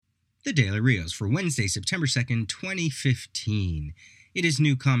The Daily Rios for Wednesday, September 2nd, 2015. It is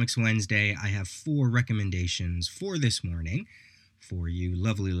New Comics Wednesday. I have 4 recommendations for this morning for you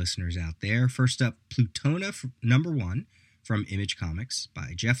lovely listeners out there. First up, Plutona, number 1, from Image Comics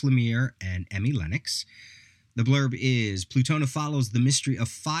by Jeff Lemire and Emmy Lennox. The blurb is, Plutona follows the mystery of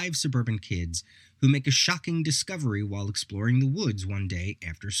 5 suburban kids who make a shocking discovery while exploring the woods one day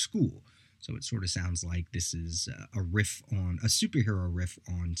after school. So it sort of sounds like this is a superhero riff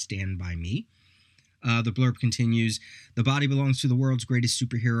on Stand By Me. The blurb continues, the body belongs to the world's greatest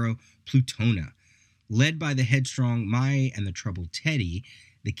superhero, Plutona. Led by the headstrong Mai and the troubled Teddy,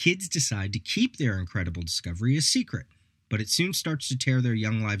 the kids decide to keep their incredible discovery a secret, but it soon starts to tear their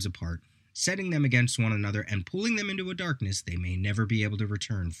young lives apart, setting them against one another and pulling them into a darkness they may never be able to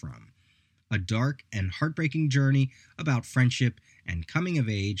return from. A dark and heartbreaking journey about friendship and coming of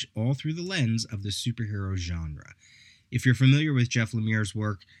age, all through the lens of the superhero genre. If you're familiar with Jeff Lemire's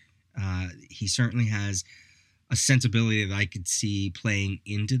work, he certainly has a sensibility that I could see playing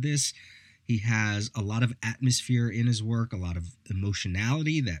into this. He has a lot of atmosphere in his work, a lot of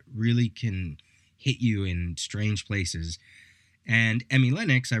emotionality that really can hit you in strange places. And Emmy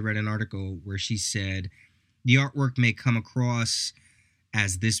Lennox, I read an article where she said, the artwork may come across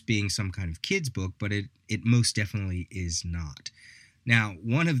as this being some kind of kid's book, but it most definitely is not. Now,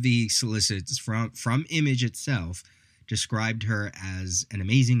 one of the solicits from Image itself described her as an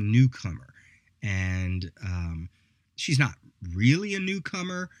amazing newcomer, and she's not really a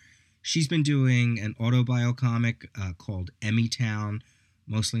newcomer. She's been doing an autobio comic called Emmytown,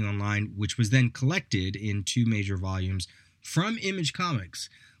 mostly online, which was then collected in 2 major volumes from Image Comics.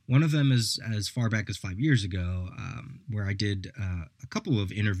 One of them is as far back as 5 years ago, where I did a couple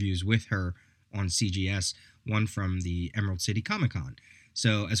of interviews with her on CGS, one from the Emerald City Comic Con.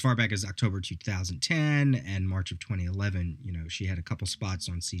 So as far back as October 2010 and March of 2011, she had a couple spots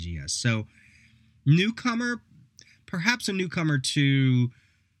on CGS. So newcomer, perhaps a newcomer to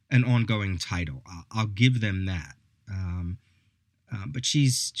an ongoing title. I'll give them that. But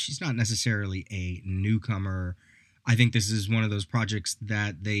she's not necessarily a newcomer. I think this is one of those projects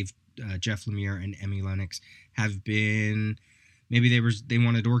that Jeff Lemire and Emmy Lennox have been, maybe they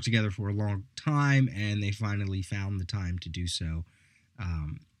wanted to work together for a long time, and they finally found the time to do so.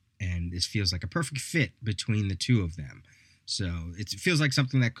 And this feels like a perfect fit between the two of them. So it feels like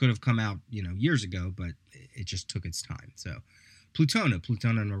something that could have come out, years ago, but it just took its time. So Plutona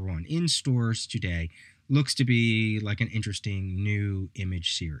number 1, in stores today. Looks to be like an interesting new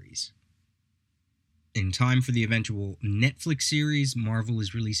Image series. In time for the eventual Netflix series, Marvel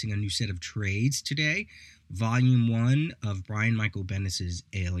is releasing a new set of trades today. Volume 1 of Brian Michael Bendis'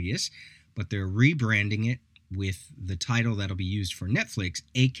 Alias, but they're rebranding it with the title that'll be used for Netflix,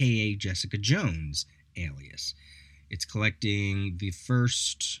 aka Jessica Jones' Alias. It's collecting the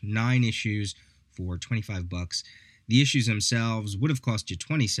first 9 issues for $25. The issues themselves would have cost you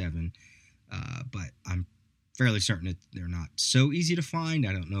 $27, but I'm fairly certain that they're not so easy to find.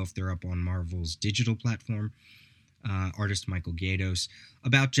 I don't know if they're up on Marvel's digital platform. Artist Michael Gaydos.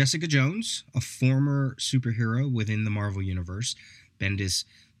 About Jessica Jones, a former superhero within the Marvel Universe. Bendis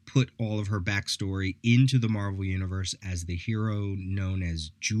put all of her backstory into the Marvel Universe as the hero known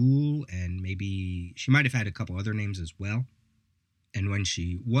as Jewel, and maybe she might have had a couple other names as well. And when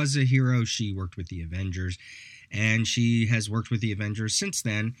she was a hero, she worked with the Avengers, and she has worked with the Avengers since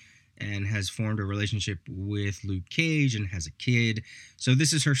then, and has formed a relationship with Luke Cage and has a kid. So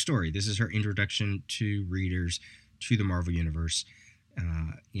this is her story. This is her introduction to readers to the Marvel Universe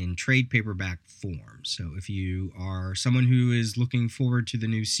in trade paperback form. So if you are someone who is looking forward to the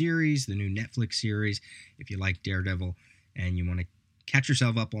new series, the new Netflix series, if you like Daredevil and you want to catch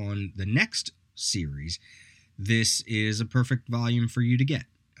yourself up on the next series, this is a perfect volume for you to get.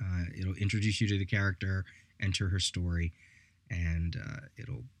 It'll introduce you to the character, enter her story, and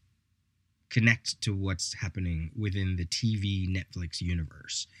it'll connect to what's happening within the TV Netflix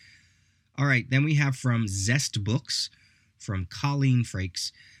universe. All right, then we have from Zest Books, from Colleen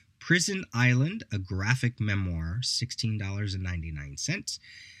Frakes, Prison Island, a graphic memoir, $16.99.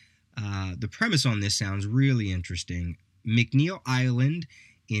 The premise on this sounds really interesting. McNeil Island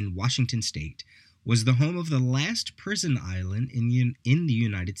in Washington State was the home of the last prison island in the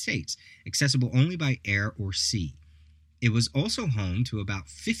United States, accessible only by air or sea. It was also home to about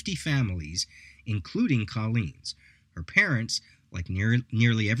 50 families, including Colleen's. Her parents, like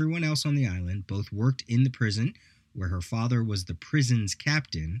nearly everyone else on the island, both worked in the prison, where her father was the prison's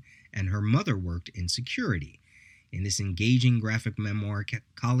captain, and her mother worked in security. In this engaging graphic memoir,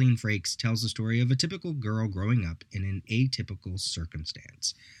 Colleen Frakes tells the story of a typical girl growing up in an atypical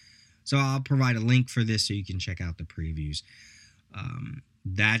circumstance. So I'll provide a link for this so you can check out the previews.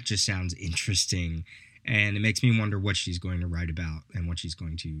 That just sounds interesting. And it makes me wonder what she's going to write about and what she's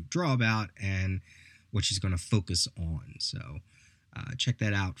going to draw about and what she's going to focus on. So check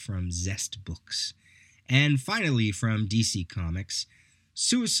that out from Zest Books. And finally, from DC Comics,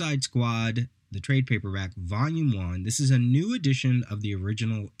 Suicide Squad, the trade paperback, Volume 1. This is a new edition of the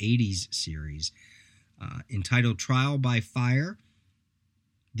original 80s series entitled Trial by Fire.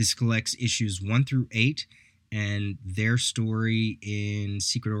 This collects issues 1 through 8 and their story in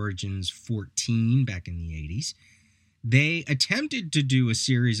Secret Origins 14 back in the 80s. They attempted to do a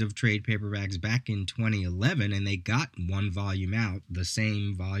series of trade paperbacks back in 2011, and they got one volume out, the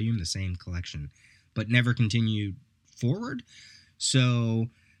same volume, the same collection, but never continued forward. So,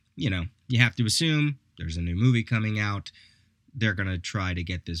 you have to assume there's a new movie coming out. They're going to try to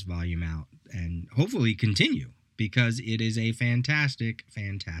get this volume out and hopefully continue, because it is a fantastic,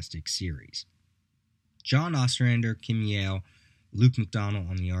 fantastic series. John Ostrander, Kim Yale, Luke McDonnell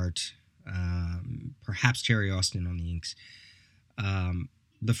on the art, perhaps Terry Austin on the inks.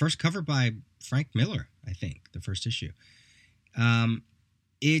 The first cover by Frank Miller, I think, the first issue.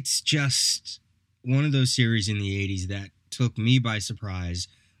 It's just one of those series in the 80s that took me by surprise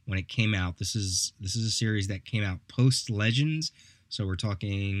when it came out. This is a series that came out post Legends, so we're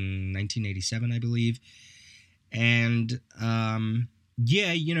talking 1987, I believe. And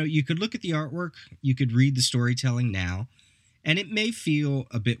you could look at the artwork, you could read the storytelling now, and it may feel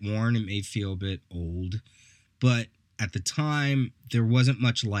a bit worn, it may feel a bit old, but at the time, there wasn't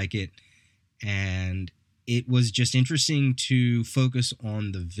much like it, and it was just interesting to focus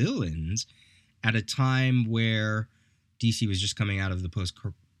on the villains at a time where DC was just coming out of the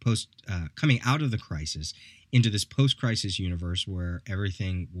coming out of the crisis into this post-crisis universe where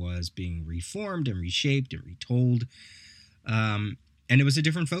everything was being reformed and reshaped and retold, and it was a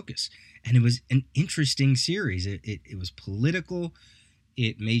different focus. And it was an interesting series. It was political.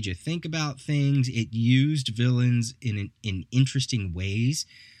 It made you think about things. It used villains in interesting ways.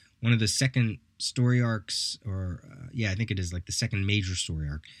 One of the second story arcs, I think it is like the second major story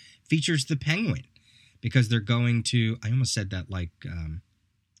arc, features the Penguin, because they're going to, I almost said that like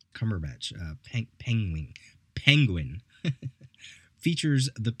Cumberbatch, Penguin, features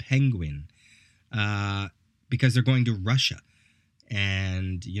the Penguin, because they're going to Russia.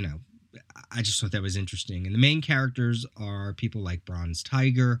 And, I just thought that was interesting. And the main characters are people like Bronze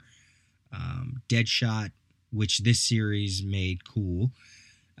Tiger, Deadshot, which this series made cool.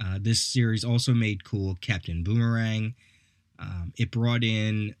 This series also made cool Captain Boomerang. It brought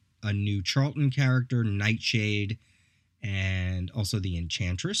in a new Charlton character, Nightshade, and also the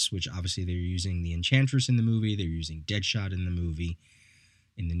Enchantress, which obviously they're using the Enchantress in the movie. They're using Deadshot in the movie,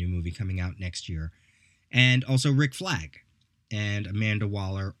 in the new movie coming out next year. And also Rick Flag and Amanda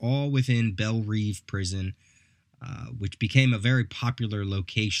Waller, all within Belle Reve Prison, which became a very popular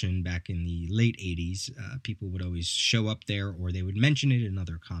location back in the late 80s. People would always show up there, or they would mention it in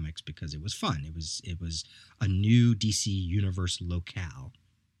other comics because it was fun. It was a new DC Universe locale.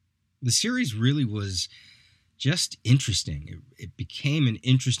 The series really was just interesting. It became an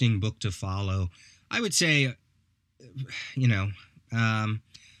interesting book to follow. I would say,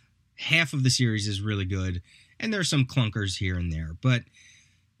 half of the series is really good, and there are some clunkers here and there, but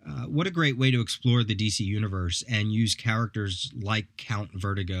what a great way to explore the DC universe and use characters like Count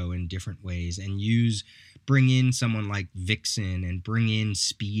Vertigo in different ways, and bring in someone like Vixen and bring in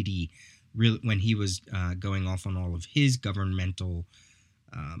Speedy when he was going off on all of his governmental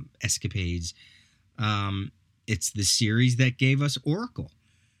escapades. It's the series that gave us Oracle.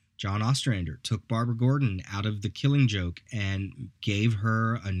 John Ostrander took Barbara Gordon out of The Killing Joke and gave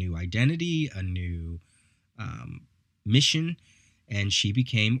her a new identity, a new mission, and she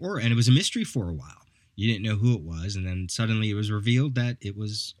became Oracle. And it was a mystery for a while. You didn't know who it was, and then suddenly it was revealed that it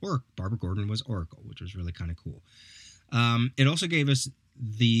was Oracle. Barbara Gordon was Oracle, which was really kind of cool. It also gave us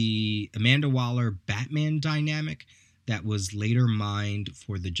the Amanda Waller Batman dynamic that was later mined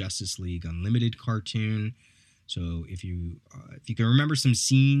for the Justice League Unlimited cartoon. So if you can remember some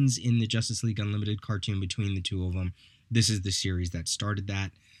scenes in the Justice League Unlimited cartoon between the two of them, this is the series that started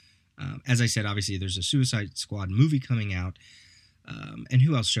that. As I said, obviously there's a Suicide Squad movie coming out. And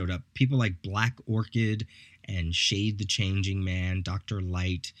who else showed up? People like Black Orchid and Shade the Changing Man, Dr.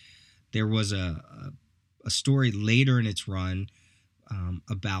 Light. There was a story later in its run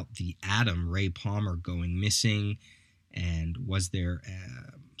about the Atom, Ray Palmer, going missing. And was there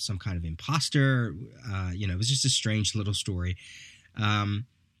some kind of imposter? It was just a strange little story.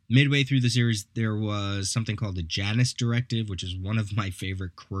 Midway through the series, there was something called the Janus Directive, which is one of my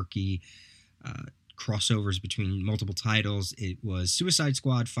favorite quirky crossovers between multiple titles. It was Suicide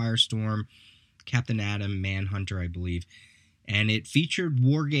Squad, Firestorm, Captain Atom, Manhunter, I believe. And it featured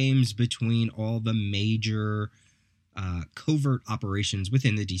war games between all the major covert operations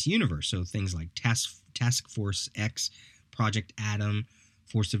within the DC universe. So things like Task Force X, Project Atom,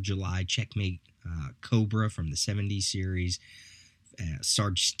 Force of July, Checkmate, Cobra from the 70s series,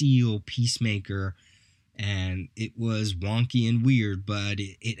 Sarge Steel, Peacemaker. And it was wonky and weird, but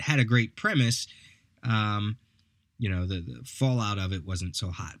it had a great premise. The fallout of it wasn't so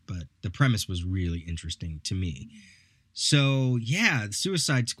hot, but the premise was really interesting to me. So, yeah, the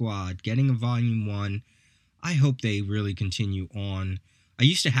Suicide Squad getting a volume 1. I hope they really continue on. I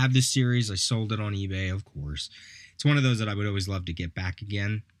used to have this series. I sold it on eBay, of course. It's one of those that I would always love to get back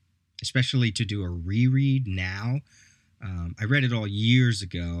again, especially to do a reread now. I read it all years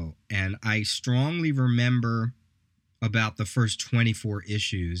ago, and I strongly remember about the first 24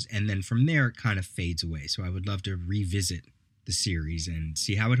 issues, and then from there it kind of fades away. So I would love to revisit the series and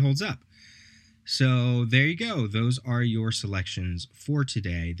see how it holds up. So there you go. Those are your selections for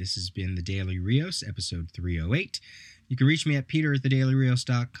today. This has been The Daily Rios, episode 308. You can reach me at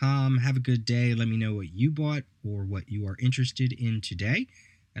peter@thedailyrrios.com. Have a good day. Let me know what you bought or what you are interested in today,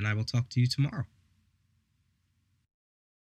 and I will talk to you tomorrow.